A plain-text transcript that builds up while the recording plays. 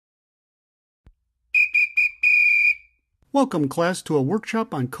Welcome, class, to a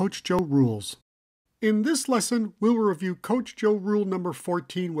workshop on Coach Joe rules. In this lesson, we'll review Coach Joe rule number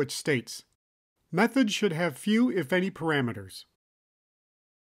 14, which states, methods should have few, if any, parameters.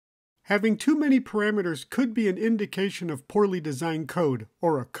 Having too many parameters could be an indication of poorly designed code,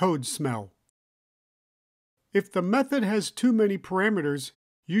 or a code smell. If the method has too many parameters,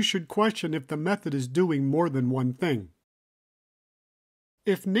 you should question if the method is doing more than one thing.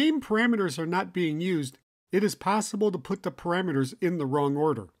 If name parameters are not being used, it is possible to put the parameters in the wrong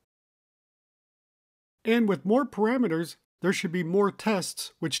order. And with more parameters, there should be more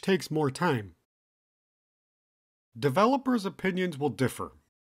tests, which takes more time. Developers' opinions will differ.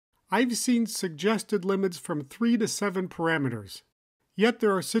 I've seen suggested limits from 3 to 7 parameters, yet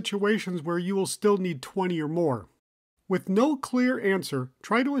there are situations where you will still need 20 or more. With no clear answer,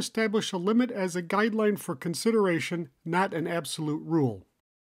 try to establish a limit as a guideline for consideration, not an absolute rule.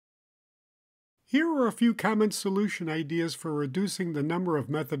 Here are a few common solution ideas for reducing the number of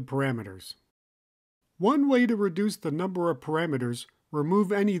method parameters. One way to reduce the number of parameters,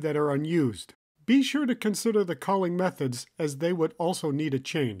 remove any that are unused. Be sure to consider the calling methods, as they would also need a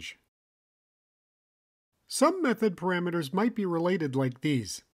change. Some method parameters might be related like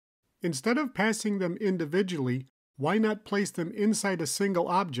these. Instead of passing them individually, why not place them inside a single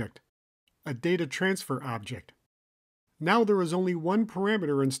object, a data transfer object? Now there is only one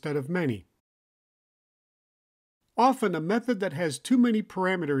parameter instead of many. Often, a method that has too many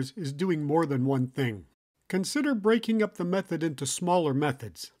parameters is doing more than one thing. Consider breaking up the method into smaller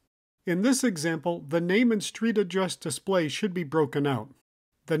methods. In this example, the name and street address display should be broken out.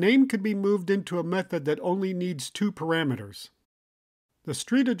 The name could be moved into a method that only needs 2 parameters. The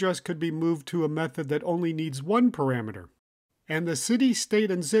street address could be moved to a method that only needs 1 parameter. And the city,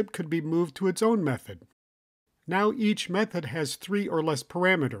 state, and zip could be moved to its own method. Now each method has 3 or less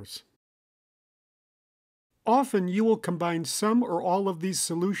parameters. Often you will combine some or all of these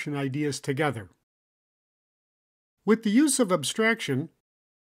solution ideas together. With the use of abstraction,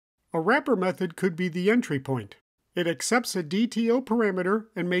 a wrapper method could be the entry point. It accepts a DTO parameter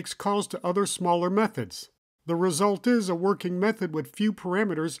and makes calls to other smaller methods. The result is a working method with few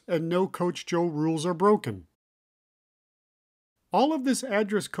parameters and no Coach Joe rules are broken. All of this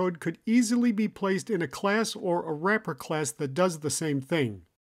address code could easily be placed in a class or a wrapper class that does the same thing.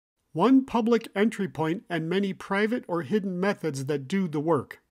 One public entry point and many private or hidden methods that do the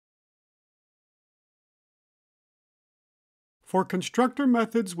work. For constructor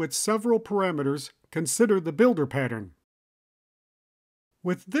methods with several parameters, consider the builder pattern.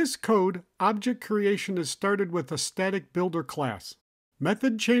 With this code, object creation is started with a static builder class.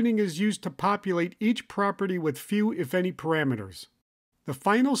 Method chaining is used to populate each property with few, if any, parameters. The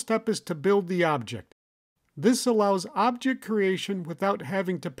final step is to build the object. This allows object creation without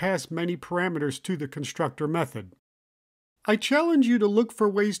having to pass many parameters to the constructor method. I challenge you to look for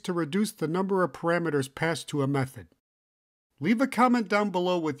ways to reduce the number of parameters passed to a method. Leave a comment down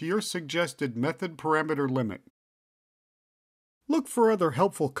below with your suggested method parameter limit. Look for other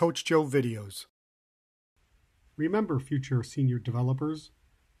helpful Coach Joe videos. Remember, future senior developers,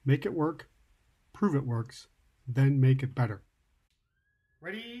 make it work, prove it works, then make it better.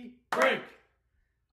 Ready, break!